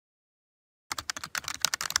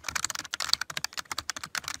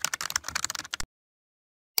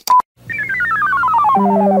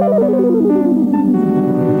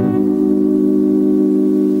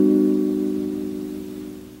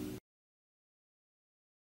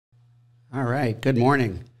All right, good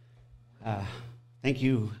morning. Thank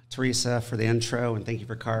you, Teresa, for the intro, and thank you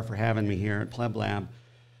for Carr for having me here at Pleb Lab.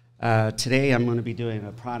 Today I'm going to be doing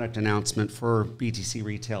a product announcement for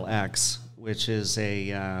BTCRETAILX, which is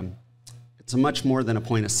it's a much more than a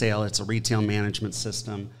point of sale. It's a retail management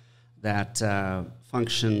system that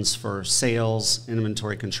functions for sales,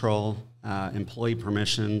 inventory control, employee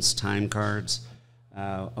permissions, time cards,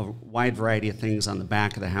 a wide variety of things on the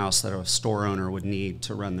back of the house that a store owner would need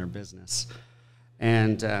to run their business.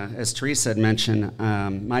 And as Teresa had mentioned,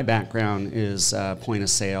 my background is point of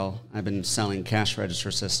sale. I've been selling cash register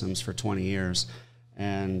systems for 20 years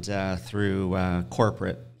and through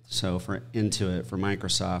corporate, so for Intuit, for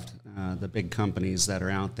Microsoft, the big companies that are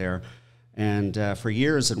out there. And for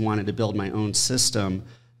years I wanted to build my own system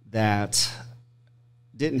that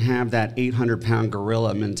didn't have that 800-pound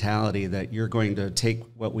gorilla mentality that you're going to take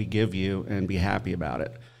what we give you and be happy about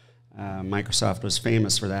it. Microsoft was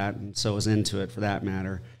famous for that, and so was Intuit for that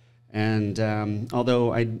matter. And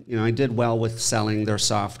although I did well with selling their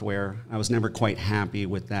software, I was never quite happy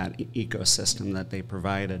with that ecosystem that they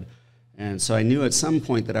provided. And so I knew at some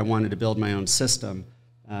point that I wanted to build my own system,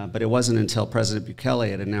 but it wasn't until President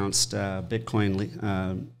Bukele had announced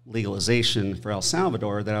Bitcoin legalization for El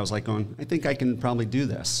Salvador that I was like going, I think I can probably do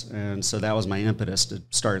this. And so that was my impetus to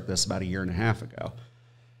start this about 1.5 years ago.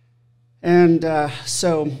 And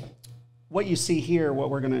so what you see here, what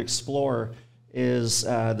we're going to explore is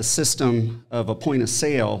the system of a point of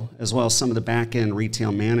sale, as well as some of the back-end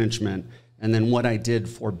retail management, and then what I did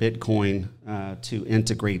for Bitcoin to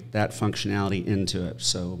integrate that functionality into it.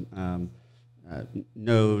 So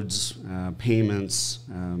nodes, payments,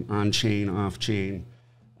 on-chain, off-chain,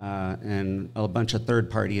 and a bunch of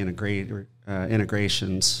third-party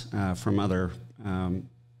integrations from other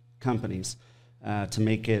companies to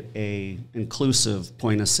make it a inclusive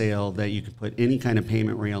point of sale that you can put any kind of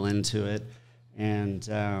payment rail into it, and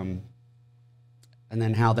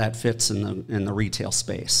then how that fits in the retail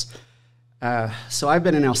space. So I've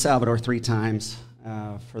been in El Salvador 3 times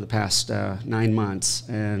for the past 9 months,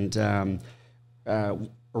 and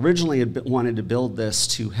originally wanted to build this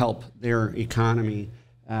to help their economy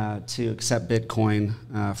to accept Bitcoin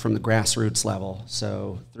from the grassroots level.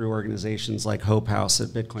 So through organizations like Hope House at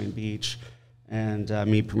Bitcoin Beach and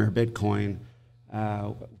Meet Premier Bitcoin,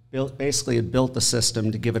 basically had built the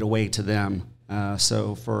system to give it away to them.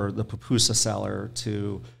 So for the pupusa seller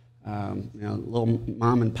to little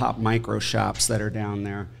mom and pop micro shops that are down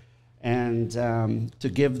there, and to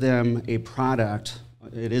give them a product.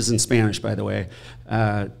 It is in Spanish, by the way,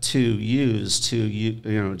 to use to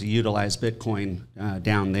utilize Bitcoin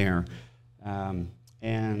down there,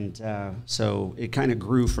 so it kind of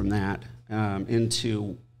grew from that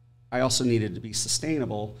into. I also needed to be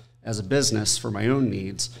sustainable as a business for my own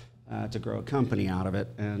needs to grow a company out of it,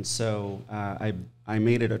 and so I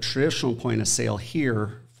made it a traditional point of sale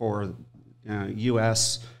here for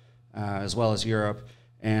U.S. As well as Europe,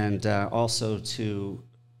 and also to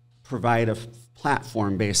provide a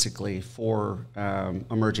platform basically for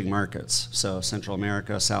emerging markets, so Central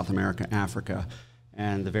America, South America, Africa,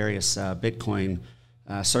 and the various Bitcoin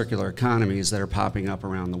circular economies that are popping up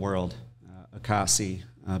around the world, Akasi,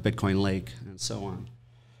 Bitcoin Lake, and so on.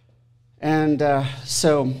 And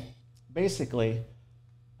so basically,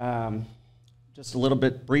 just a little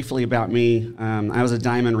bit briefly about me, I was a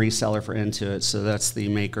diamond reseller for Intuit, so that's the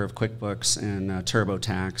maker of QuickBooks and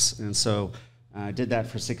TurboTax, and so I did that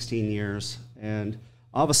for 16 years, and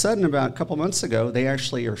all of a sudden, about a couple months ago, they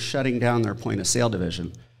actually are shutting down their point of sale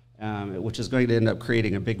division, which is going to end up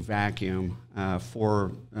creating a big vacuum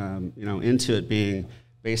for Intuit being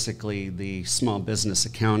basically the small business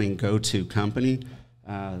accounting go-to company.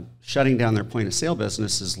 Shutting down their point of sale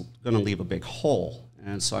business is going to leave a big hole,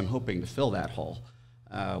 and so I'm hoping to fill that hole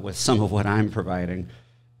with some of what I'm providing.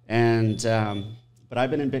 And but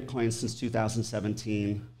I've been in Bitcoin since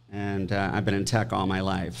 2017. And I've been in tech all my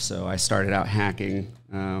life. So I started out hacking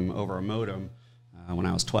over a modem when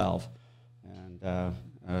I was 12, and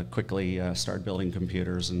quickly started building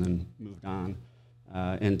computers, and then moved on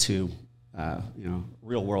into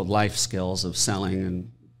real-world life skills of selling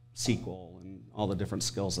and SQL and all the different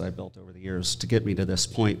skills that I built over the years to get me to this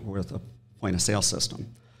point with a point-of-sale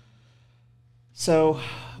system. So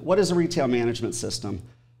what is a retail management system?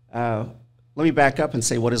 Let me back up and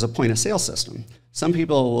say, what is a point-of-sale system? Some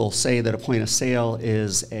people will say that a point-of-sale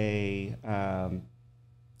is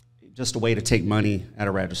just a way to take money at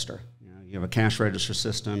a register. You have a cash register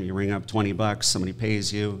system, you ring up $20, somebody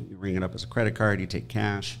pays you, you ring it up as a credit card, you take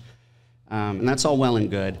cash. And that's all well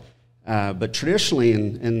and good. But traditionally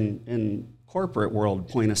in corporate world,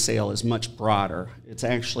 point of sale is much broader. It's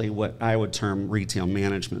actually what I would term retail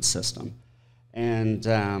management system. And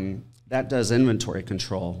that does inventory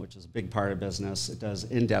control, which is a big part of business. It does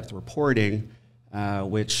in-depth reporting,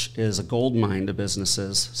 which is a gold mine to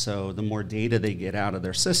businesses. So the more data they get out of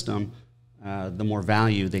their system, the more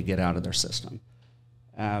value they get out of their system.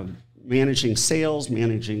 Managing sales,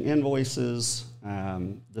 managing invoices.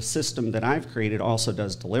 The system that I've created also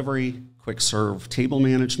does delivery, quick serve table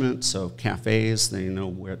management, so cafes, they know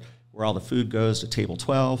where all the food goes to table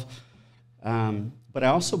 12. But I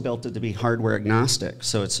also built it to be hardware agnostic,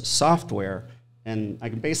 so it's software, and I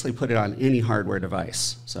can basically put it on any hardware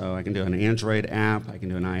device. So I can do an Android app, I can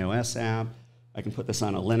do an iOS app, I can put this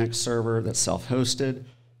on a Linux server that's self-hosted,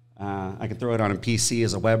 I can throw it on a PC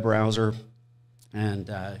as a web browser, and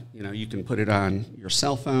you can put it on your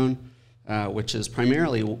cell phone, which is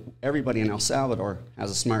primarily everybody in El Salvador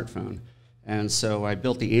has a smartphone. And so I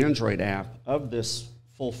built the Android app of this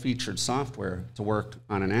full-featured software to work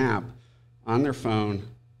on an app on their phone,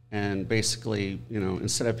 and basically,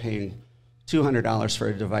 instead of paying $200 for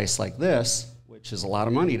a device like this, which is a lot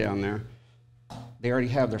of money down there, they already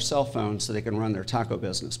have their cell phone so they can run their taco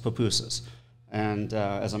business, pupusas, and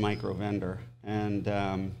as a micro vendor. And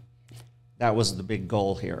that was the big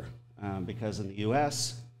goal here, because in the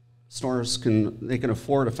U.S., stores can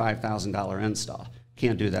afford a $5,000 install.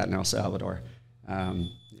 Can't do that in El Salvador.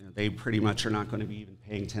 They pretty much are not going to be even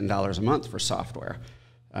paying $10 a month for software.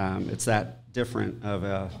 It's that different of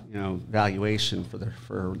a valuation for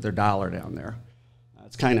their dollar down there.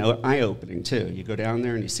 It's kind of eye-opening too. You go down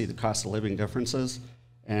there and you see the cost of living differences,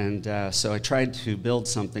 and so I tried to build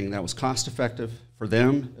something that was cost-effective for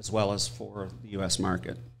them as well as for the U.S.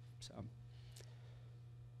 market.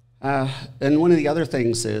 And one of the other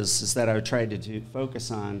things is that I tried to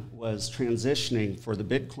focus on was transitioning for the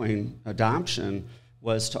Bitcoin adoption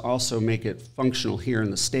was to also make it functional here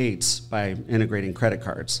in the States by integrating credit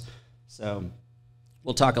cards. So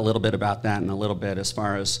we'll talk a little bit about that in a little bit as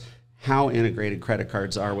far as how integrated credit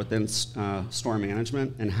cards are within store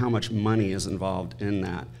management and how much money is involved in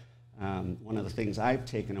that. One of the things I've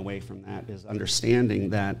taken away from that is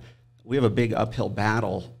understanding that we have a big uphill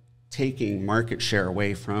battle taking market share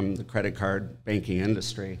away from the credit card banking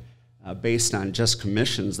industry based on just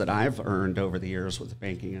commissions that I've earned over the years with the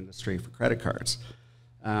banking industry for credit cards.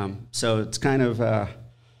 So it's kind of,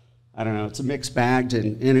 it's a mixed bag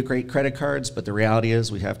to integrate credit cards, but the reality is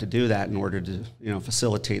we have to do that in order to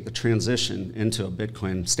facilitate the transition into a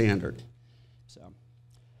Bitcoin standard. So,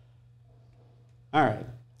 all right.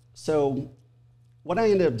 So what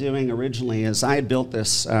I ended up doing originally is I had built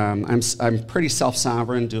this, I'm pretty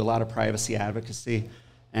self-sovereign, do a lot of privacy advocacy,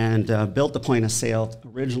 and built the point of sale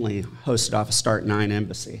originally hosted off a Start9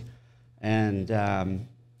 embassy. And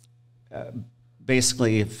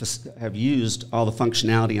basically have used all the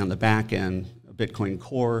functionality on the back end, Bitcoin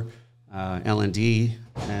Core, LND,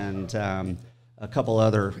 and a couple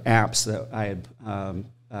other apps that I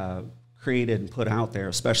had created and put out there,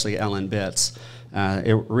 especially LNBits.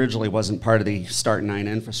 It originally wasn't part of the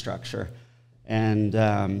Start9 infrastructure. And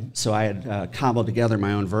so I had cobbled together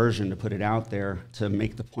my own version to put it out there to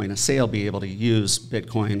make the point of sale be able to use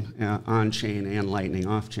Bitcoin on-chain and Lightning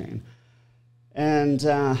off-chain. And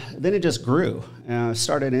then it just grew.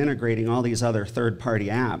 Started integrating all these other third-party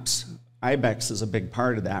apps. IBEX is a big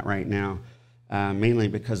part of that right now, mainly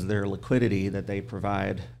because of their liquidity that they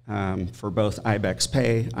provide for both IBEX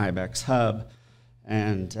Pay, IBEX Hub,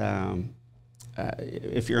 and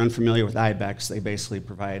if you're unfamiliar with IBEX, they basically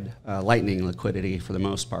provide Lightning liquidity for the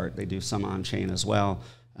most part. They do some on-chain as well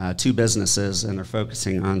to businesses, and they're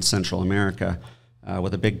focusing on Central America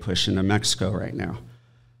with a big push into Mexico right now.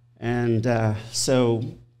 And so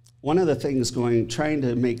one of the things trying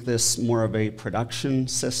to make this more of a production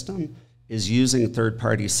system is using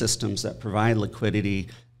third-party systems that provide liquidity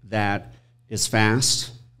that is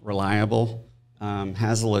fast, reliable,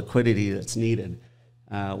 has the liquidity that's needed.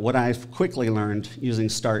 What I've quickly learned using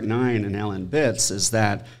Start9 and LNBits is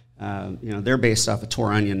that they're based off a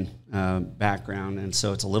Tor Onion background, and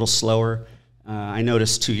so it's a little slower. I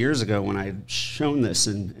noticed 2 years ago when I had shown this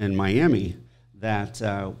in Miami that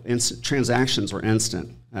transactions were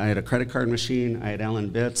instant. I had a credit card machine, I had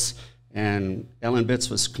LNBits, and LNBits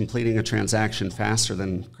was completing a transaction faster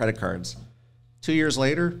than credit cards. 2 years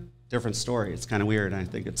later, different story. It's kind of weird. I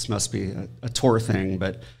think it must be a Tor thing,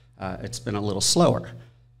 but it's been a little slower.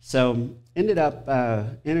 So ended up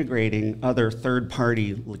integrating other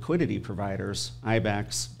third-party liquidity providers,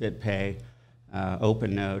 IBEX, BitPay,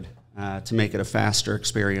 OpenNode, to make it a faster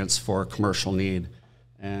experience for commercial need.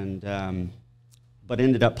 And but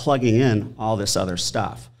ended up plugging in all this other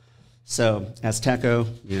stuff. So Azteco,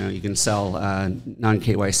 you can sell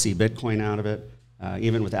non-KYC Bitcoin out of it.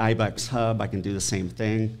 Even with the IBEX Hub, I can do the same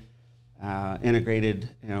thing. Integrated,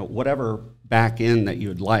 whatever back end that you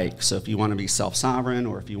would like. So if you want to be self-sovereign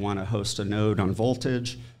or if you want to host a node on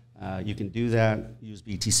Voltage, you can do that, use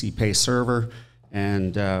BTC Pay Server,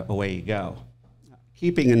 and away you go.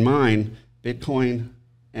 Keeping in mind Bitcoin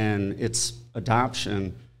and its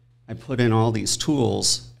adoption, I put in all these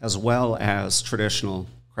tools as well as traditional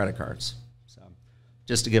credit cards. So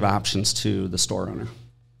just to give options to the store owner.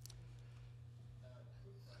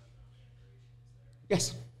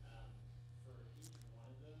 Yes?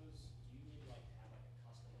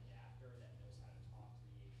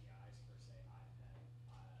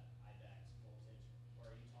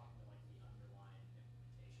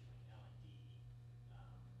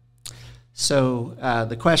 So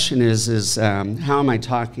the question is how am I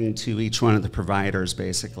talking to each one of the providers,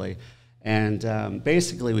 basically? And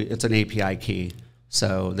basically, it's an API key.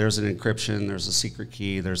 So there's an encryption, there's a secret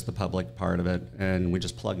key, there's the public part of it, and we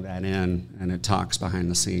just plug that in, and it talks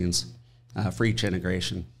behind the scenes for each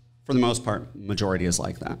integration. For the most part, majority is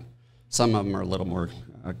like that. Some of them are a little more...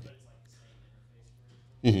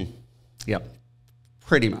 Yep,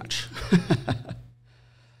 pretty much.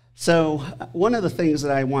 So one of the things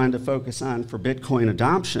that I wanted to focus on for Bitcoin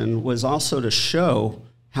adoption was also to show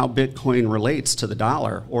how Bitcoin relates to the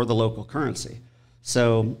dollar or the local currency.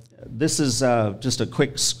 So this is just a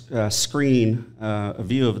quick screen, a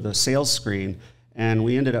view of the sales screen, and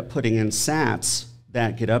we ended up putting in sats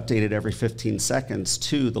that get updated every 15 seconds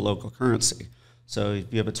to the local currency. So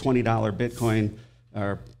if you have a $20 Bitcoin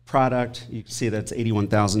product, you can see that's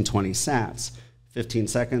 81,020 sats. 15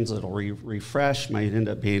 seconds, it'll refresh, might end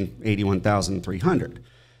up being 81,300.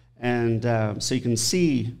 And so you can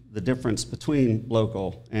see the difference between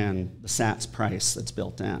local and the sats price that's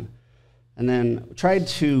built in. And then tried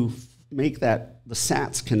to make the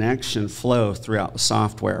sats connection flow throughout the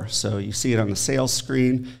software. So you see it on the sales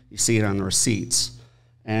screen, you see it on the receipts,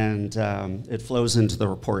 and it flows into the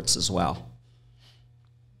reports as well.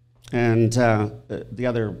 And the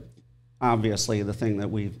other, obviously, the thing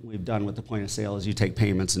that we've done with the point of sale is you take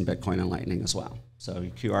payments in Bitcoin and Lightning as well. So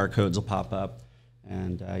your QR codes will pop up,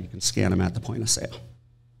 and you can scan them at the point of sale.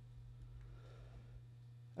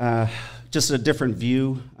 Just a different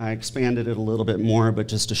view. I expanded it a little bit more, but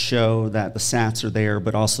just to show that the sats are there,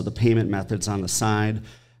 but also the payment methods on the side.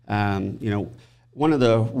 One of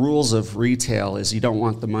the rules of retail is you don't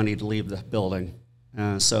want the money to leave the building.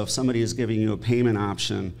 So if somebody is giving you a payment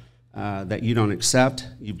option that you don't accept,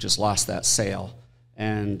 you've just lost that sale.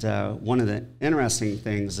 And one of the interesting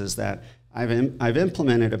things is that I've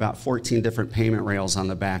implemented about 14 different payment rails on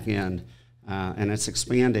the back end, and it's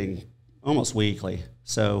expanding almost weekly.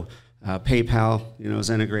 So PayPal, is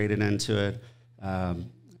integrated into it. I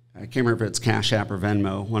can't remember if it's Cash App or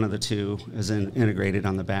Venmo. One of the two is integrated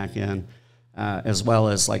on the back end, as well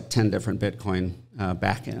as like 10 different Bitcoin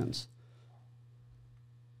back ends.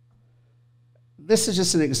 This is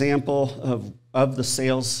just an example of the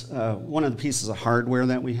sales. One of the pieces of hardware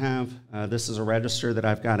that we have. This is a register that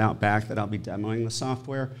I've got out back that I'll be demoing the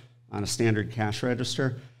software on a standard cash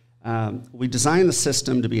register. We designed the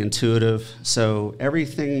system to be intuitive, so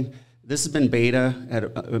everything, this has been beta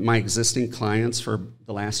at my existing clients for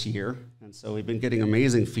the last year, and so we've been getting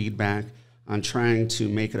amazing feedback on trying to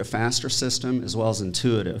make it a faster system as well as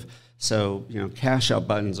intuitive. So, cash out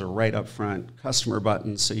buttons are right up front, customer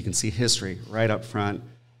buttons so you can see history right up front.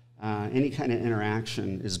 Any kind of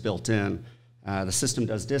interaction is built in. The system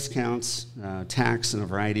does discounts, tax in a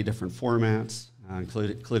variety of different formats,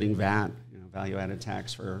 including VAT, value-added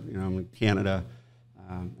tax for Canada,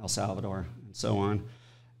 El Salvador, and so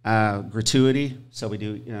on. Gratuity, so we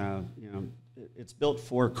do, it's built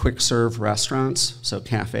for quick-serve restaurants, so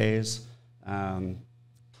cafes,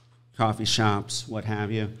 coffee shops, what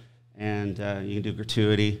have you, and you can do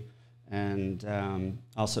gratuity and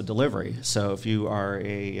also delivery. So if you are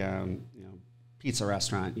a pizza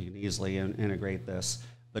restaurant, you can easily integrate this.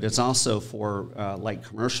 But it's also for light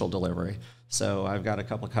commercial delivery. So I've got a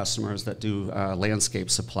couple of customers that do landscape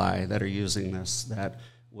supply that are using this that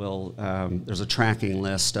will, there's a tracking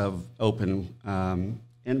list of open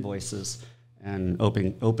invoices and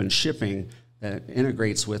open shipping that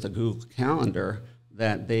integrates with a Google Calendar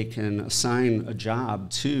that they can assign a job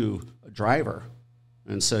to a driver.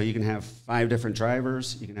 And so you can have 5 different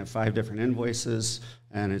drivers, you can have 5 different invoices,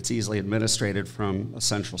 and it's easily administrated from a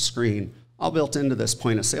central screen, all built into this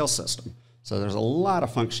point of sale system. So there's a lot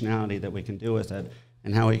of functionality that we can do with it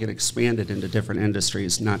and how we can expand it into different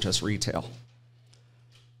industries, not just retail.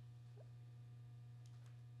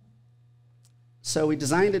 So we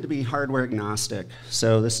designed it to be hardware agnostic.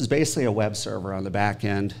 So this is basically a web server on the back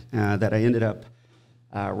end that I ended up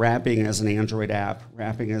wrapping as an Android app,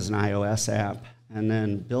 wrapping as an iOS app, and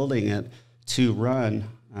then building it to run.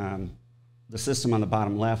 The system on the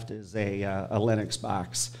bottom left is a Linux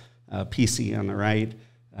box, PC on the right.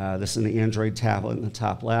 This is an Android tablet in the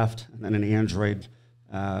top left, and then an Android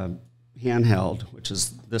handheld, which is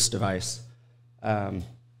this device,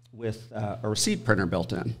 with a receipt printer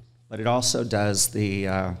built in. But it also does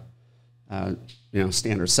the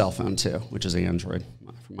standard cell phone too, which is Android.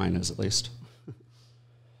 Mine is at least.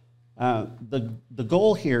 The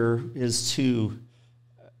goal here is to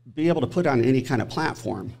be able to put on any kind of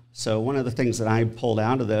platform. So one of the things that I pulled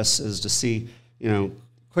out of this is to see,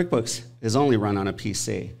 QuickBooks is only run on a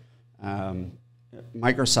PC.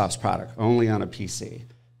 Microsoft's product, only on a PC.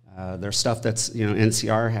 There's stuff that's,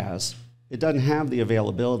 NCR has. It doesn't have the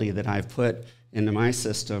availability that I've put into my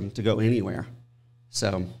system to go anywhere.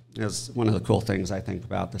 So that's one of the cool things I think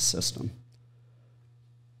about this system.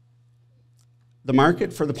 The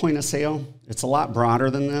market for the point of sale, it's a lot broader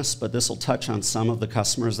than this, but this will touch on some of the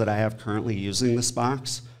customers that I have currently using this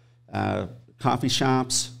box. Coffee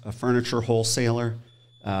shops, a furniture wholesaler,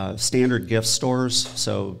 standard gift stores,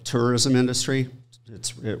 so tourism industry,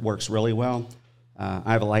 it works really well.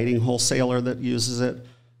 I have a lighting wholesaler that uses it.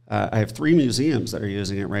 I have 3 museums that are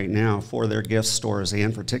using it right now for their gift stores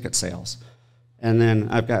and for ticket sales. And then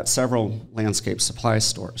I've got several landscape supply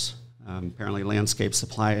stores. Apparently landscape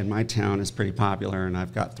supply in my town is pretty popular, and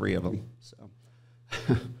I've got 3 of them. So.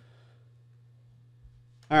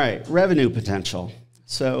 All right, revenue potential.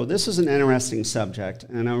 So this is an interesting subject,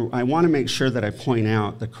 and I want to make sure that I point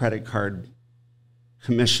out the credit card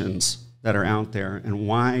commissions that are out there and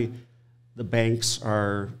why the banks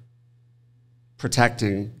are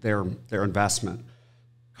protecting their investment.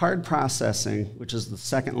 Card processing, which is the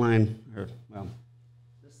second line, or well,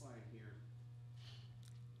 this line here.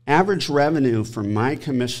 Average revenue for my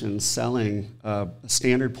commission selling a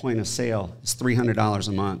standard point of sale is $300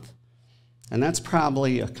 a month. And that's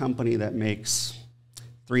probably a company that makes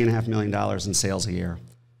 $3.5 million in sales a year.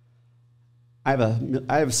 I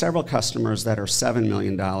have several customers that are $7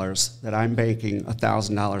 million that I'm banking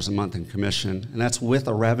 $1,000 a month in commission, and that's with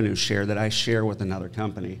a revenue share that I share with another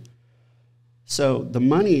company. So the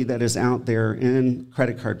money that is out there in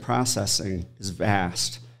credit card processing is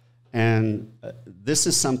vast. And this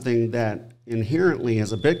is something that inherently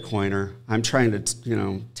as a Bitcoiner, I'm trying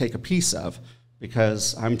to take a piece of,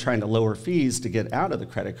 because I'm trying to lower fees to get out of the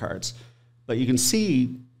credit cards. But you can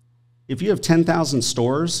see, if you have 10,000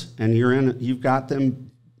 stores and you've got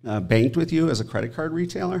them banked with you as a credit card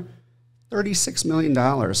retailer, $36 million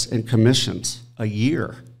in commissions a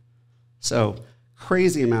year. So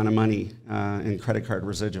crazy amount of money in credit card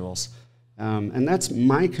residuals. And that's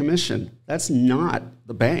my commission. That's not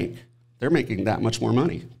the bank. They're making that much more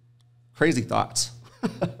money. Crazy thoughts.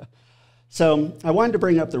 So I wanted to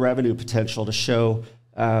bring up the revenue potential to show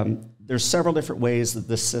there's several different ways that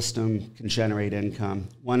this system can generate income.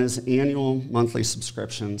 One is annual monthly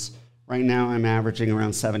subscriptions. Right now I'm averaging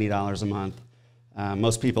around $70 a month.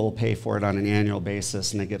 Most people will pay for it on an annual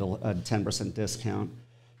basis and they get a 10% discount.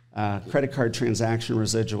 Credit card transaction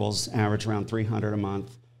residuals average around $300 a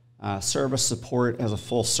month. Service support as a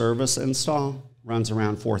full service install runs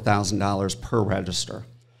around $4,000 per register.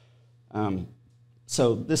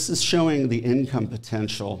 So this is showing the income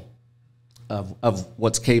potential of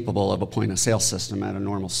what's capable of a point of sale system at a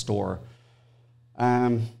normal store.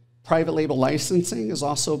 Private label licensing is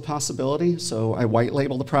also a possibility. So I white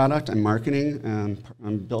label the product, I'm marketing, and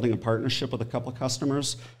I'm building a partnership with a couple of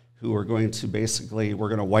customers who are going to basically, we're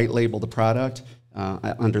going to white label the product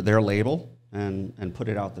under their label and put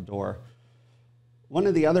it out the door. One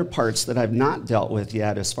of the other parts that I've not dealt with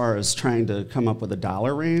yet as far as trying to come up with a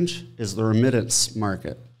dollar range is the remittance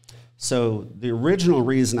market. So the original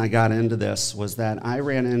reason I got into this was that I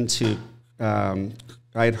ran into,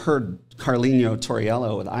 I'd heard Carlino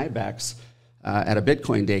Torriello with IBEX at a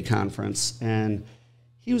Bitcoin Day conference, and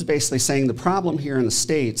he was basically saying the problem here in the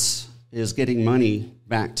States is getting money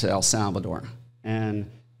back to El Salvador. And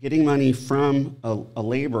getting money from a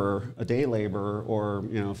laborer, a day laborer,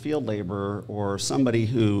 or field laborer, or somebody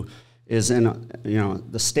who is in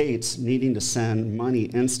the States needing to send money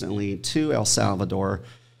instantly to El Salvador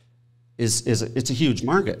it's a huge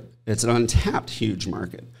market. It's an untapped huge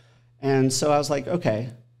market. And so I was like,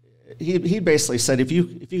 okay. He basically said, if you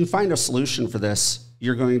can find a solution for this,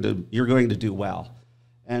 you're going to do well.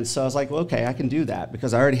 And so I was like, well, okay, I can do that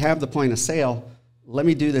because I already have the point of sale. Let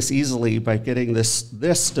me do this easily by getting this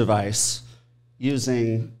device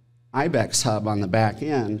using IBEX Hub on the back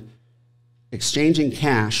end, exchanging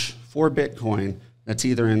cash for Bitcoin that's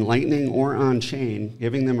either in Lightning or on-chain,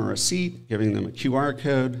 giving them a receipt, giving them a QR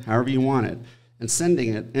code, however you want it, and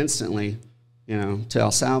sending it instantly, to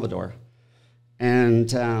El Salvador. And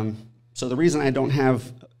so the reason I don't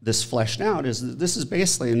have this fleshed out is that this is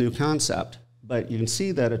basically a new concept, but you can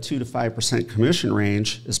see that a 2 to 5% commission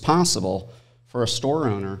range is possible for a store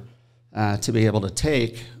owner to be able to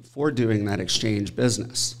take for doing that exchange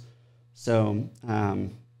business. So,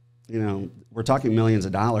 we're talking millions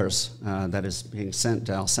of dollars that is being sent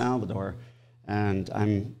to El Salvador, and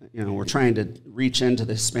we're trying to reach into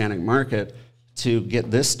the Hispanic market to get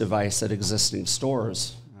this device at existing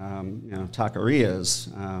stores, taquerias,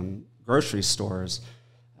 grocery stores,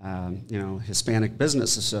 Hispanic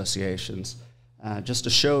business associations, just to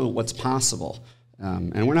show what's possible.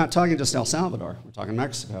 And we're not talking just El Salvador. We're talking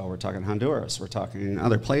Mexico. We're talking Honduras. We're talking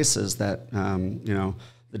other places that,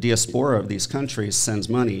 the diaspora of these countries sends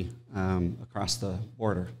money across the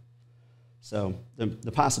border. So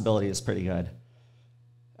the possibility is pretty good.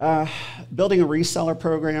 Building a reseller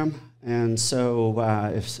program. And so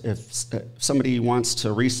if somebody wants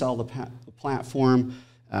to resell the platform,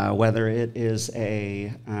 whether it is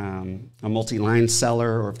a multi-line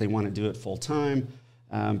seller or if they want to do it full-time,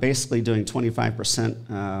 basically doing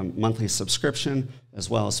 25% monthly subscription as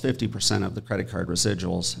well as 50% of the credit card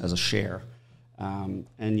residuals as a share.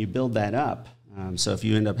 And you build that up. So if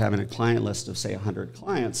you end up having a client list of, say, 100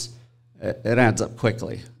 clients, it adds up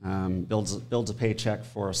quickly. Builds a paycheck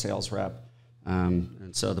for a sales rep.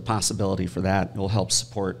 And so the possibility for that will help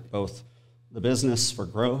support both the business for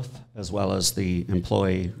growth as well as the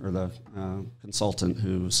employee or the consultant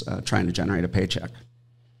who's trying to generate a paycheck.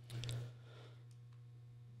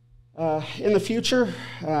 In the future,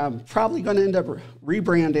 probably going to end up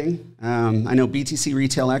rebranding. I know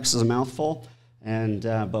BTCRETAILX is a mouthful,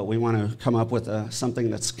 but we want to come up with something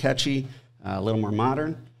that's catchy, a little more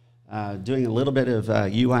modern. Doing a little bit of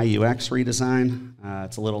UI UX redesign.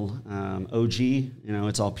 It's a little OG,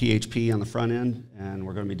 it's all PHP on the front end, and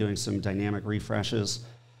we're going to be doing some dynamic refreshes,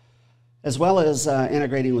 as well as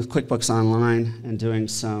integrating with QuickBooks Online and doing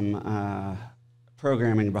some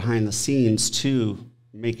programming behind the scenes to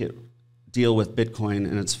make it deal with Bitcoin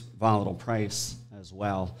and its volatile price as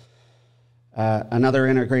well. Another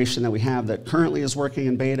integration that we have that currently is working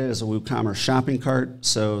in beta is a WooCommerce shopping cart.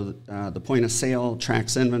 So the point of sale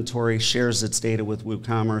tracks inventory, shares its data with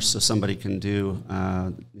WooCommerce, so somebody can do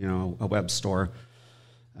a web store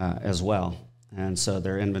as well. And so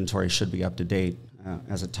their inventory should be up to date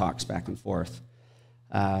as it talks back and forth.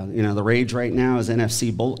 The rage right now is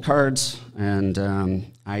NFC bullet cards, and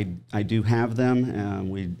I do have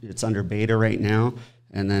them. It's under beta right now.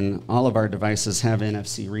 And then all of our devices have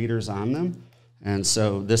NFC readers on them. And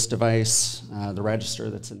so this device, the register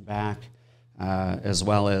that's in back, as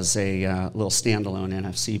well as a little standalone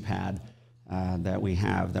NFC pad that we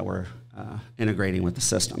have that we're integrating with the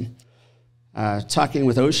system. Talking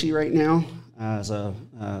with Oshi right now as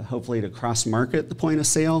hopefully to cross-market the point of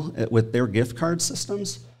sale with their gift card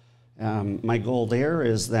systems. My goal there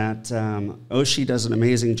is that Oshi does an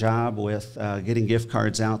amazing job with getting gift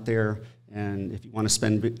cards out there. And if you want to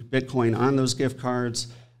spend Bitcoin on those gift cards,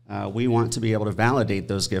 we want to be able to validate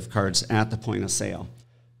those gift cards at the point of sale.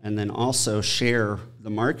 And then also share the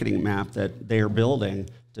marketing map that they are building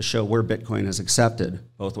to show where Bitcoin is accepted,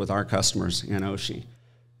 both with our customers and Oshi.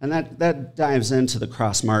 And that dives into the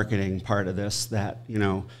cross-marketing part of this, that,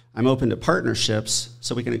 I'm open to partnerships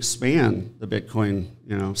so we can expand the Bitcoin,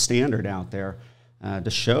 standard out there to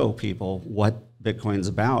show people what Bitcoin's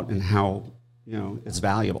about and how, it's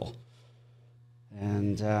valuable.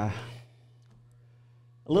 And a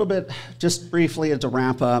little bit, just briefly to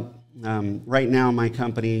wrap up, right now my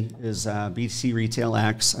company is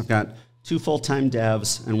BTCRETAILX. I've got 2 full-time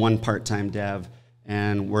devs and 1 part-time dev,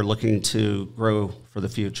 and we're looking to grow for the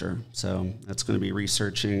future. So that's going to be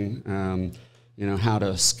researching, how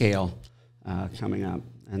to scale coming up.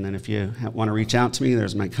 And then if you want to reach out to me,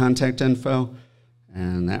 there's my contact info,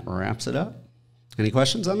 and that wraps it up. Any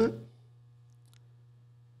questions on that?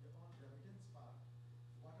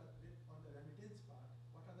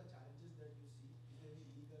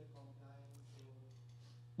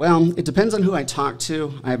 Well, it depends on who I talk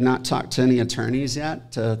to. I have not talked to any attorneys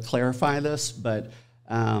yet to clarify this, but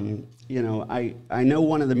I know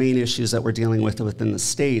one of the main issues that we're dealing with within the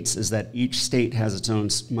states is that each state has its own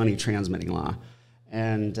money transmitting law,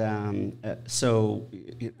 and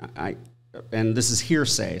and this is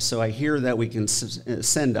hearsay. So I hear that we can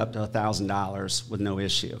send up to $1,000 with no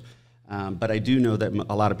issue, but I do know that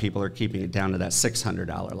a lot of people are keeping it down to that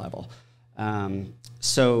 $600 level.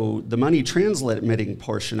 So the money transmitting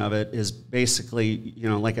portion of it is basically,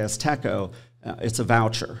 like Azteco, it's a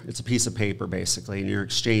voucher. It's a piece of paper basically, and you're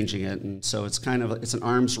exchanging it. And so it's it's an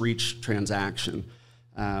arm's reach transaction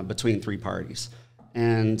between three parties.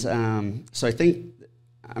 And so I think,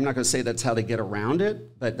 I'm not going to say that's how they get around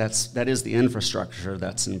it, but that is the infrastructure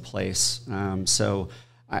that's in place. So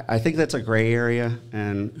I think that's a gray area,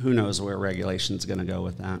 and who knows where regulation is going to go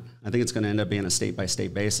with that. I think it's going to end up being a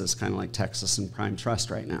state-by-state basis, kind of like Texas and Prime Trust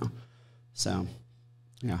right now. So,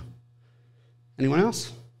 yeah. Anyone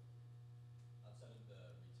else? Outside of the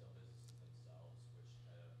retail businesses themselves, which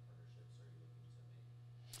kind of partnerships are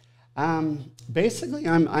you looking to make? Basically,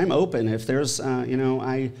 I'm open. If there's, you know,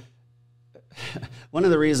 one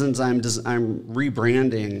of the reasons I'm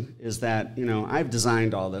rebranding is that, you know, I've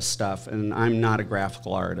designed all this stuff, and I'm not a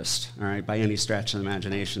graphical artist, all right, by any stretch of the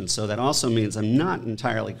imagination. So that also means I'm not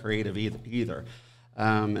entirely creative either.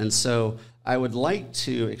 And so I would like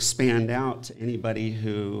to expand out to anybody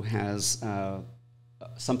who has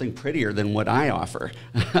something prettier than what I offer.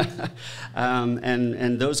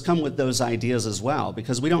 And those come with those ideas as well,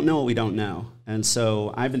 because we don't know what we don't know. And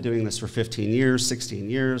so I've been doing this for 15 years, 16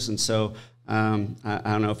 years, and so I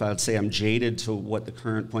don't know if I would say I'm jaded to what the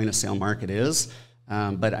current point of sale market is,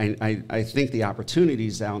 but I think the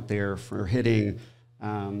opportunities out there for hitting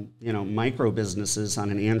you know, micro businesses on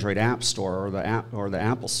an Android app store or the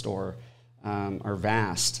Apple store are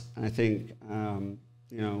vast. I think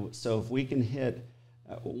you know, so if we can hit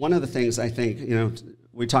one of the things, I think, you know,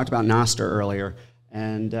 we talked about Nostr earlier,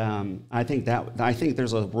 and I think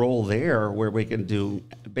there's a role there where we can do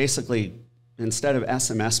basically, instead of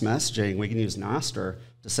SMS messaging, we can use Nostr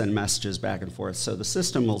to send messages back and forth. So the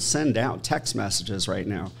system will send out text messages right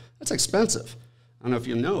now. That's expensive. I don't know if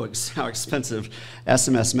you know how expensive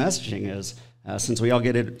SMS messaging is, since we all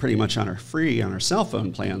get it pretty much on our cell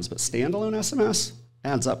phone plans, but standalone SMS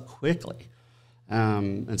adds up quickly.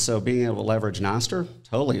 And so being able to leverage Nostr,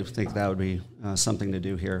 totally think that would be something to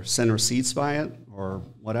do here. Send receipts by it or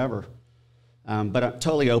whatever. But I'm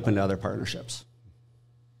totally open to other partnerships.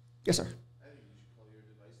 Yes, sir.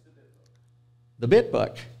 The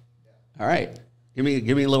BitBook. Yeah. All right. Give me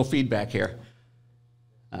a little feedback here.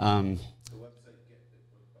 The website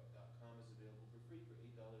getbitbook.com is available for free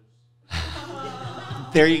for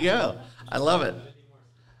 $8. There you go. I love it.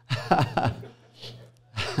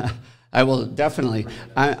 I will definitely.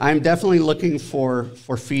 I'm definitely looking for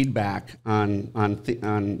feedback on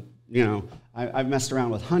you know. I've messed around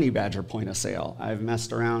with Honey Badger point of sale. I've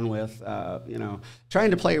messed around with, you know,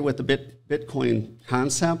 trying to play with the Bitcoin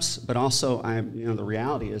concepts, but also you know, the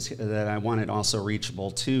reality is that I want it also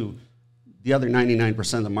reachable to the other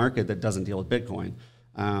 99% of the market that doesn't deal with Bitcoin,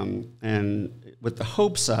 and with the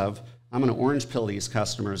hopes of I'm going to orange pill these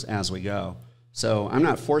customers as we go. So I'm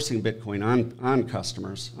not forcing Bitcoin on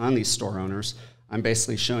customers, on these store owners. I'm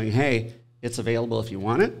basically showing, hey, it's available if you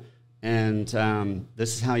want it. And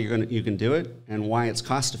this is how you can do it, and why it's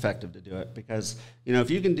cost effective to do it. Because, you know, if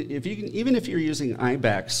you can even if you're using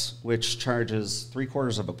IBEX, which charges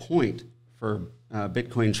 3/4 of a point for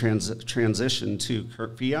Bitcoin transition to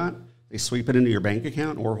fiat, they sweep it into your bank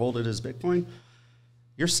account or hold it as Bitcoin.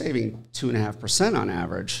 You're saving 2.5% on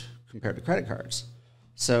average compared to credit cards.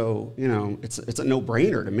 So, you know, it's a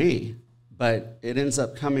no-brainer to me. But it ends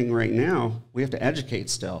up coming right now, we have to educate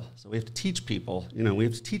still. So we have to teach people, you know, we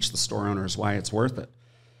have to teach the store owners why it's worth it.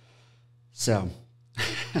 So. So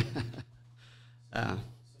you mentioned IBEX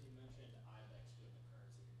doing the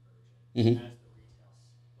currency conversion. Mm-hmm. As the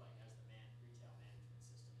retail management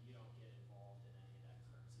system, you don't get involved in any of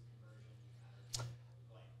that currency conversion. You kind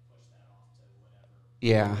of like push that off to whatever.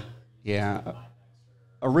 Yeah, yeah.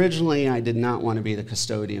 Originally, I did not want to be the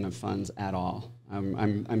custodian of funds at all.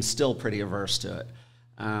 I'm still pretty averse to it,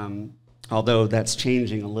 although that's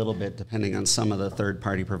changing a little bit depending on some of the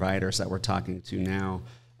third-party providers that we're talking to now.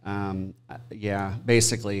 Yeah,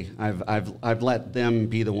 basically, I've let them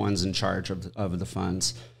be the ones in charge of the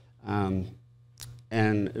funds, and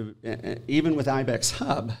even with IBEX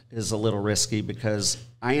Hub is a little risky because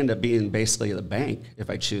I end up being basically the bank if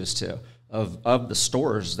I choose to of the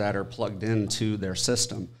stores that are plugged into their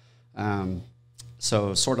system.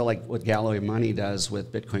 So sort of like what Galloway Money does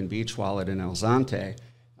with Bitcoin Beach Wallet and El Zante,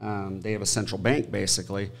 they have a central bank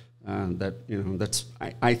basically that, you know, that's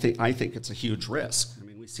I think it's a huge risk. I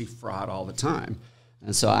mean, we see fraud all the time,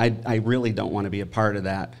 and so I really don't want to be a part of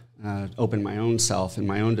that. Open my own self and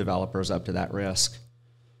my own developers up to that risk.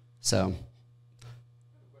 So. I have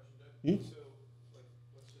a question, Doug. So, like,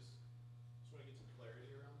 let's just want to get some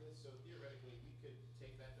clarity around this. So theoretically, we could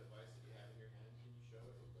take that device that you have in your hand. Can you show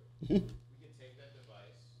it real quick? Mm-hmm.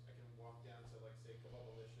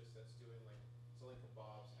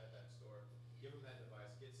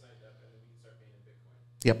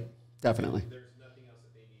 Yep. Definitely. There's nothing else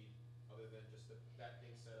that they need other than just that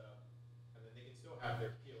thing set up, and then they can still have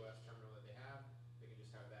their POS terminal that they have. They can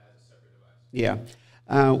just have that as a separate device. Yeah.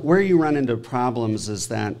 Where you run into problems is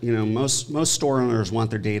that, you know, most store owners want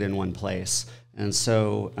their data in one place. And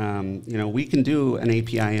so, you know, we can do an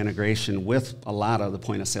API integration with a lot of the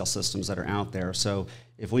point of sale systems that are out there. So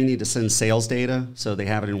if we need to send sales data so they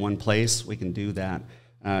have it in one place, we can do that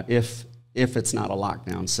if it's not a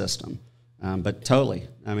lockdown system. But totally,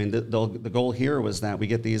 I mean, the goal here was that we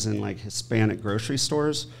get these in like Hispanic grocery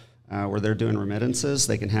stores where they're doing remittances.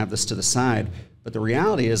 They can have this to the side. But the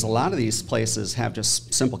reality is a lot of these places have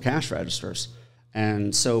just simple cash registers.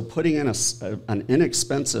 And so putting in an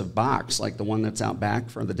inexpensive box like the one that's out back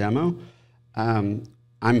for the demo,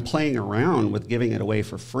 I'm playing around with giving it away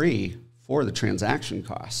for free for the transaction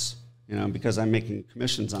costs, you know, because I'm making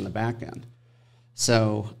commissions on the back end.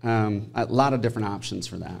 So a lot of different options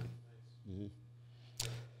for that. Do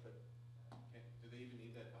they even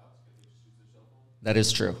need that box? Can they just use their cell phone? That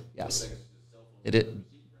is true, yes. It's just a cell phone.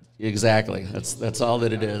 Exactly. That's all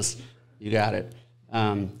that it is. You got it.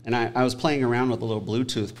 And I was playing around with a little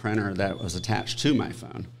Bluetooth printer that was attached to my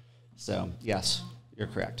phone. So yes, you're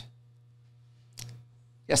correct.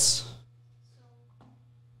 Yes. So,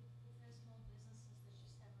 if there's small businesses that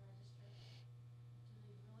just have a register, do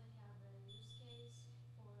they really have a use case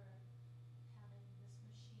for having this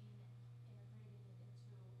machine integrating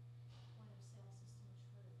it into point of sale system, which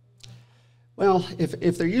really they don't have? Well,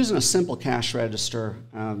 if they're using a simple cash register,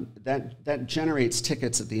 that generates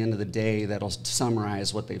tickets at the end of the day that'll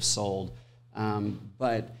summarize what they've sold.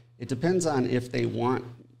 But it depends on if they want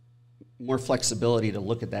more flexibility to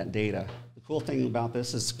look at that data. The cool thing about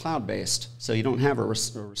this is cloud-based, so you don't have a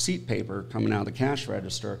receipt paper coming out of the cash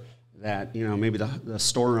register that, you know, maybe the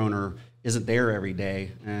store owner isn't there every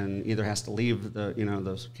day and either has to leave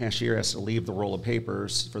the cashier has to leave the roll of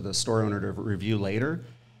papers for the store owner to review later.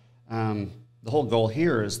 The whole goal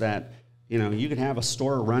here is that, you know, you could have a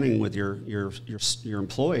store running with your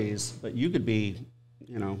employees, but you could be,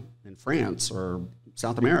 you know, in France or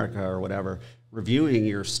South America or whatever, reviewing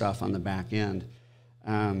your stuff on the back end.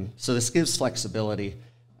 So this gives flexibility.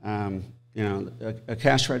 You know, a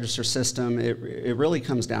cash register system, it really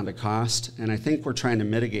comes down to cost, and I think we're trying to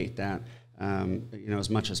mitigate that, you know,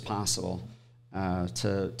 as much as possible.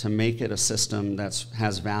 To make it a system that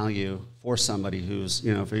has value for somebody who's,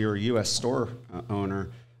 you know, if you're a U.S. store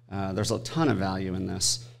owner, there's a ton of value in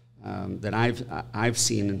this that I've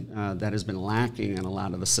seen that has been lacking in a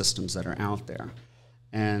lot of the systems that are out there,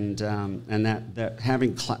 and that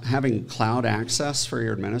having cloud access for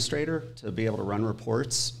your administrator to be able to run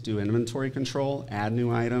reports, do inventory control, add new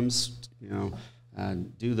items, you know,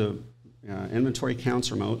 do the inventory counts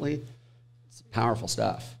remotely, it's powerful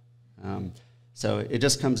stuff. So it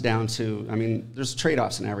just comes down to, I mean, there's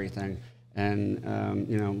trade-offs in everything. And,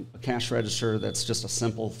 you know, a cash register that's just a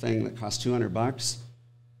simple thing that costs $200,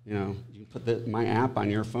 you know, you can put my app on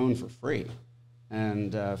your phone for free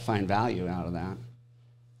and find value out of that.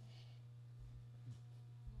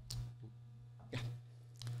 Yeah.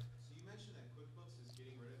 So you mentioned that QuickBooks is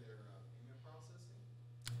getting rid of their payment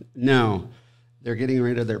processing? No, they're getting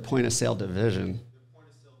rid of their point-of-sale division.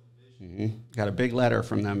 Mm-hmm. Got a big letter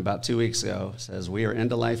from them about 2 weeks ago. It says, we are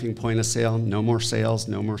end-of-lifing point of sale, no more sales,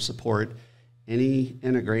 no more support. Any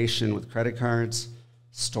integration with credit cards,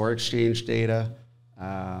 store exchange data,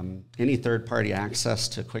 any third-party access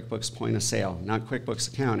to QuickBooks point of sale, not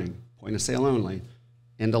QuickBooks accounting, point of sale only,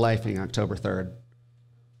 end-of-lifing October 3rd.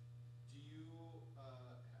 Do you have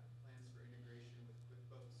plans for integration with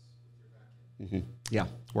QuickBooks with your backend? Yeah,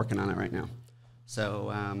 working on it right now.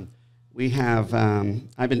 So we have,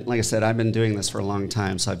 like I said, I've been doing this for a long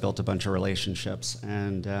time, so I built a bunch of relationships.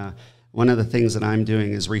 And one of the things that I'm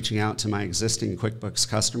doing is reaching out to my existing QuickBooks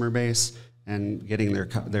customer base and getting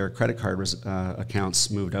their credit card accounts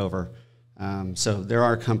moved over. So there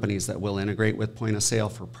are companies that will integrate with point of sale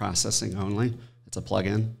for processing only. It's a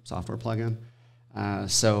plugin, software plugin.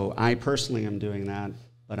 So I personally am doing that,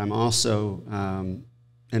 but I'm also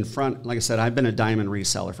in front, like I said, I've been a diamond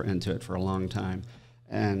reseller for Intuit for a long time.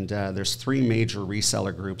 And there's 3 major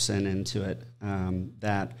reseller groups in Intuit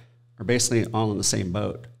that are basically all in the same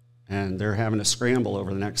boat. And they're having to scramble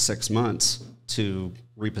over the next 6 months to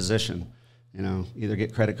reposition, you know, either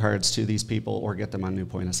get credit cards to these people or get them on new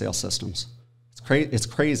point of sale systems. It's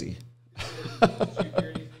crazy. Did you hear anything on the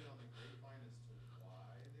grapevine as to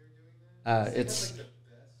why they're doing that? It's Like the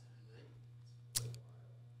best rate for a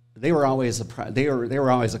while. they were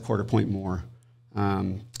always a quarter point more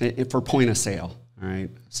for point of sale. All right.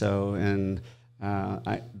 So, and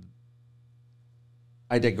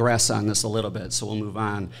I digress on this a little bit, so we'll move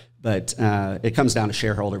on. But it comes down to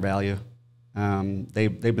shareholder value.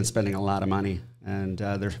 They've been spending a lot of money, and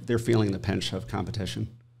they're feeling the pinch of competition.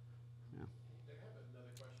 I have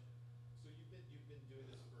another question. So you've been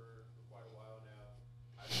doing this for quite a while now.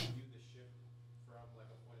 How do you view the shift from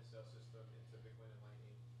like a point of sale system into Bitcoin and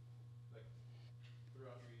Lightning? Like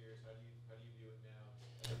throughout your years, how do you view it now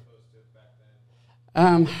as opposed to back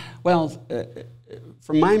then? Well,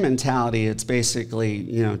 from my mentality, it's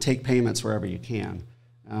basically, take payments wherever you can.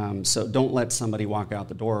 So don't let somebody walk out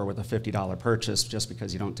the door with a $50 purchase just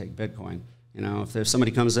because you don't take Bitcoin. If there's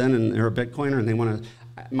somebody comes in and they're a Bitcoiner and they want to,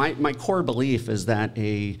 my core belief is that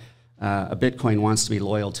a Bitcoin wants to be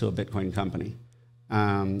loyal to a Bitcoin company.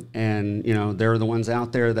 And there are the ones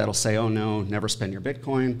out there that'll say, oh no, never spend your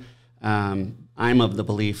Bitcoin. I'm of the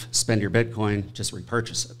belief, spend your Bitcoin, just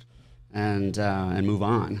repurchase it. And move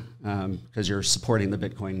on, because you're supporting the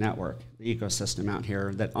Bitcoin network, the ecosystem out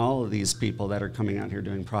here, that all of these people that are coming out here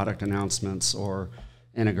doing product announcements or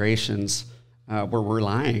integrations, we're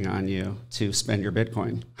relying on you to spend your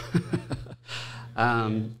Bitcoin.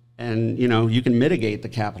 And you can mitigate the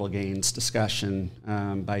capital gains discussion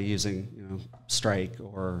by using Strike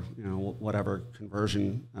or whatever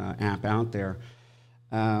conversion app out there.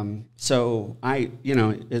 So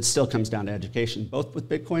it still comes down to education, both with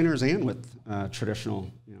Bitcoiners and with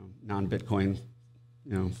traditional, non-Bitcoin,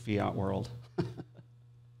 fiat world.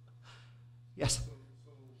 Yes. So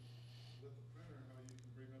with the printer, how you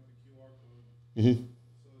can bring up the QR code. Mm-hmm.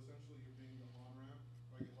 So essentially, you're being the on-ramp.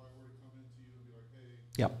 Like if I were to come into you and be like, hey,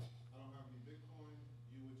 Yep. I don't have any Bitcoin,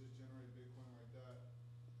 you would just generate Bitcoin like that.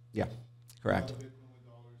 Yeah. Correct. Buy Bitcoin with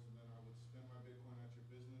dollars, and then I would spend my Bitcoin at your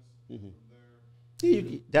business. Mm-hmm. From there.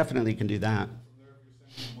 You definitely can do that. From there, if you're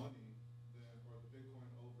sending money, then or the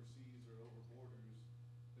Bitcoin overseas or over borders,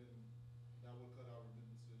 then that would cut out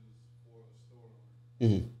remittances for the store owner.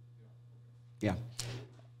 Mm-hmm. Yeah.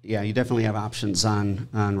 Yeah, you definitely have options on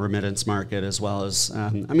remittance market as well as,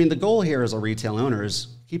 the goal here as a retail owner is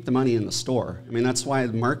keep the money in the store. That's why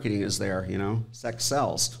the marketing is there, sex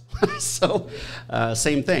sells. So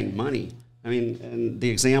same thing, money. And the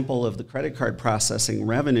example of the credit card processing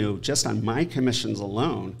revenue, just on my commissions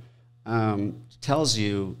alone, tells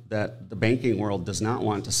you that the banking world does not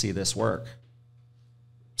want to see this work.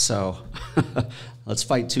 So let's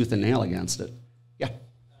fight tooth and nail against it. Yeah. So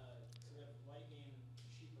we have Lightning,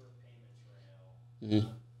 cheaper payment trail, Mm-hmm. and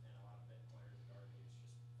a lot of Bitcoiners would argue it's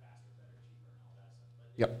just faster, better, cheaper, and all that stuff.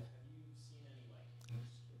 But Yep. have you seen any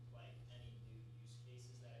any new use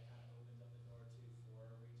cases that it kind of opens up the door to for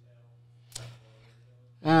retail?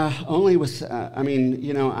 Only with,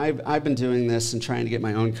 I've been doing this and trying to get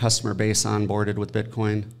my own customer base onboarded with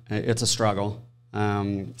Bitcoin. It's a struggle,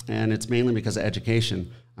 and it's mainly because of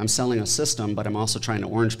education. I'm selling a system, but I'm also trying to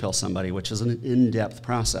orange pill somebody, which is an in-depth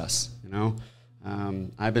process. I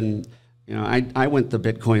went the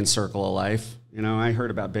Bitcoin circle of life. I heard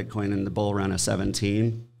about Bitcoin in the bull run of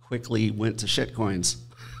 17. Quickly went to shitcoins,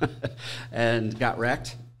 and got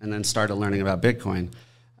wrecked, and then started learning about Bitcoin.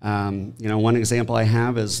 One example I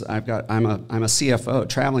have is I'm a CFO,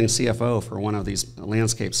 traveling CFO for one of these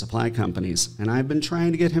landscape supply companies, and I've been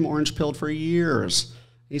trying to get him orange pilled for years.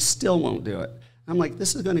 He still won't do it. I'm like,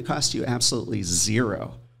 this is going to cost you absolutely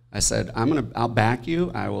zero. I said, I'll back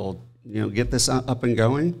you. I will, get this up and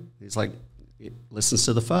going. He's like, listens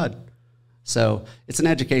to the FUD. So it's an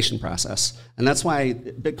education process, and that's why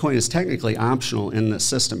Bitcoin is technically optional in this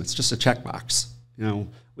system. It's just a checkbox.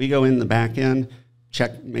 We go in the back end.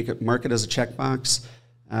 Mark it as a checkbox.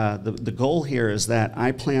 The goal here is that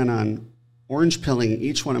I plan on orange pilling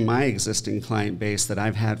each one of my existing client base that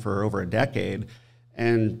I've had for over a decade,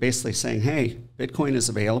 and basically saying, hey, Bitcoin is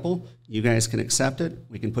available. You guys can accept it.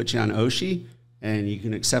 We can put you on Oshi, and you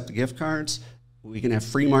can accept the gift cards. We can have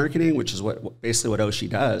free marketing, which is basically what Oshi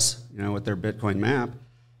does, with their Bitcoin map.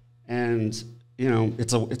 And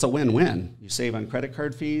it's a win-win. You save on credit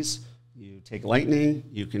card fees. You take Lightning,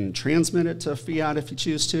 you can transmit it to fiat if you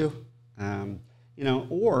choose to,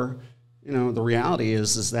 or the reality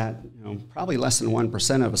is that probably less than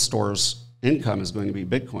 1% of a store's income is going to be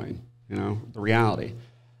Bitcoin. The reality,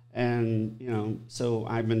 and so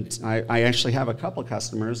I actually have a couple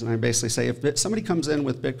customers, and I basically say if somebody comes in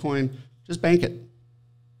with Bitcoin, just bank it.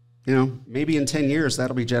 Maybe in 10 years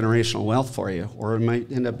that'll be generational wealth for you, or it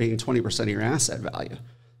might end up being 20% of your asset value,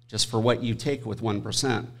 just for what you take with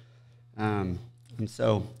 1%. And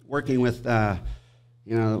so working with,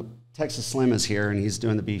 Texas Slim is here, and he's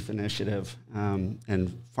doing the beef initiative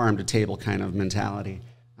and farm to table kind of mentality.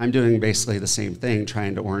 I'm doing basically the same thing,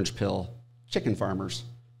 trying to orange pill chicken farmers,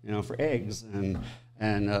 for eggs,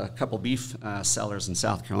 and a couple beef sellers in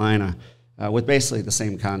South Carolina. with basically the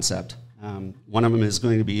same concept. One of them is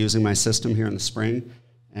going to be using my system here in the spring,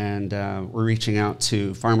 and we're reaching out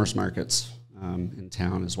to farmers markets in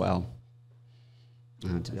town as well to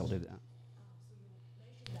be able to do that. So you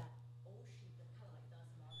mentioned that Oshi kind of like does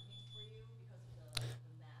marketing for you because of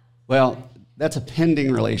the map. Well, that's a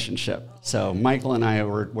pending relationship. So Michael and I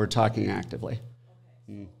we're talking actively. Okay,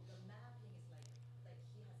 so the mapping is like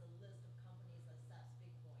he has a list of companies that sells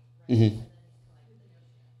Bitcoin, right? Mhm. And then he's kind of like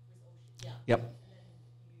with Oshi. Yeah. Yep. And then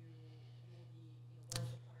you will be, once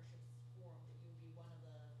the partnership's formed, you'll be one of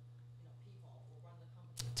the, people or one of the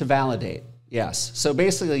companies. To validate, yes. So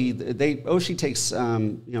basically, Oshi takes,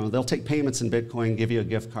 they'll take payments in Bitcoin, give you a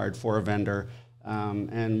gift card for a vendor,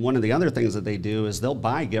 and one of the other things that they do is they'll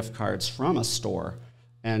buy gift cards from a store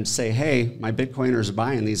and say, hey, my Bitcoiners are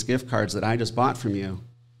buying these gift cards that I just bought from you.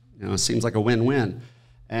 It seems like a win-win.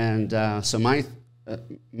 And so my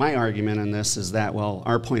argument in this is that, well,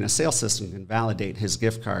 our point of sale system can validate his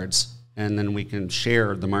gift cards, and then we can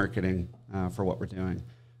share the marketing for what we're doing.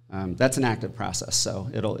 That's an active process, so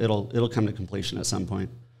it'll come to completion at some point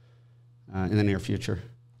in the near future.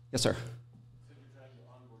 Yes, sir. So if you're trying to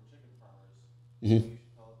onboard chicken farmers, you should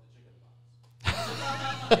call it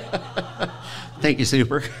the chicken box. Thank you,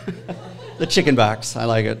 Super. The chicken box, I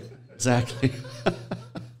like it. Exactly.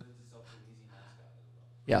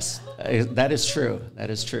 Yes, that is true. That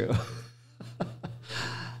is true.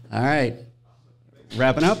 All right.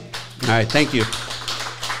 Wrapping up? All right, thank you.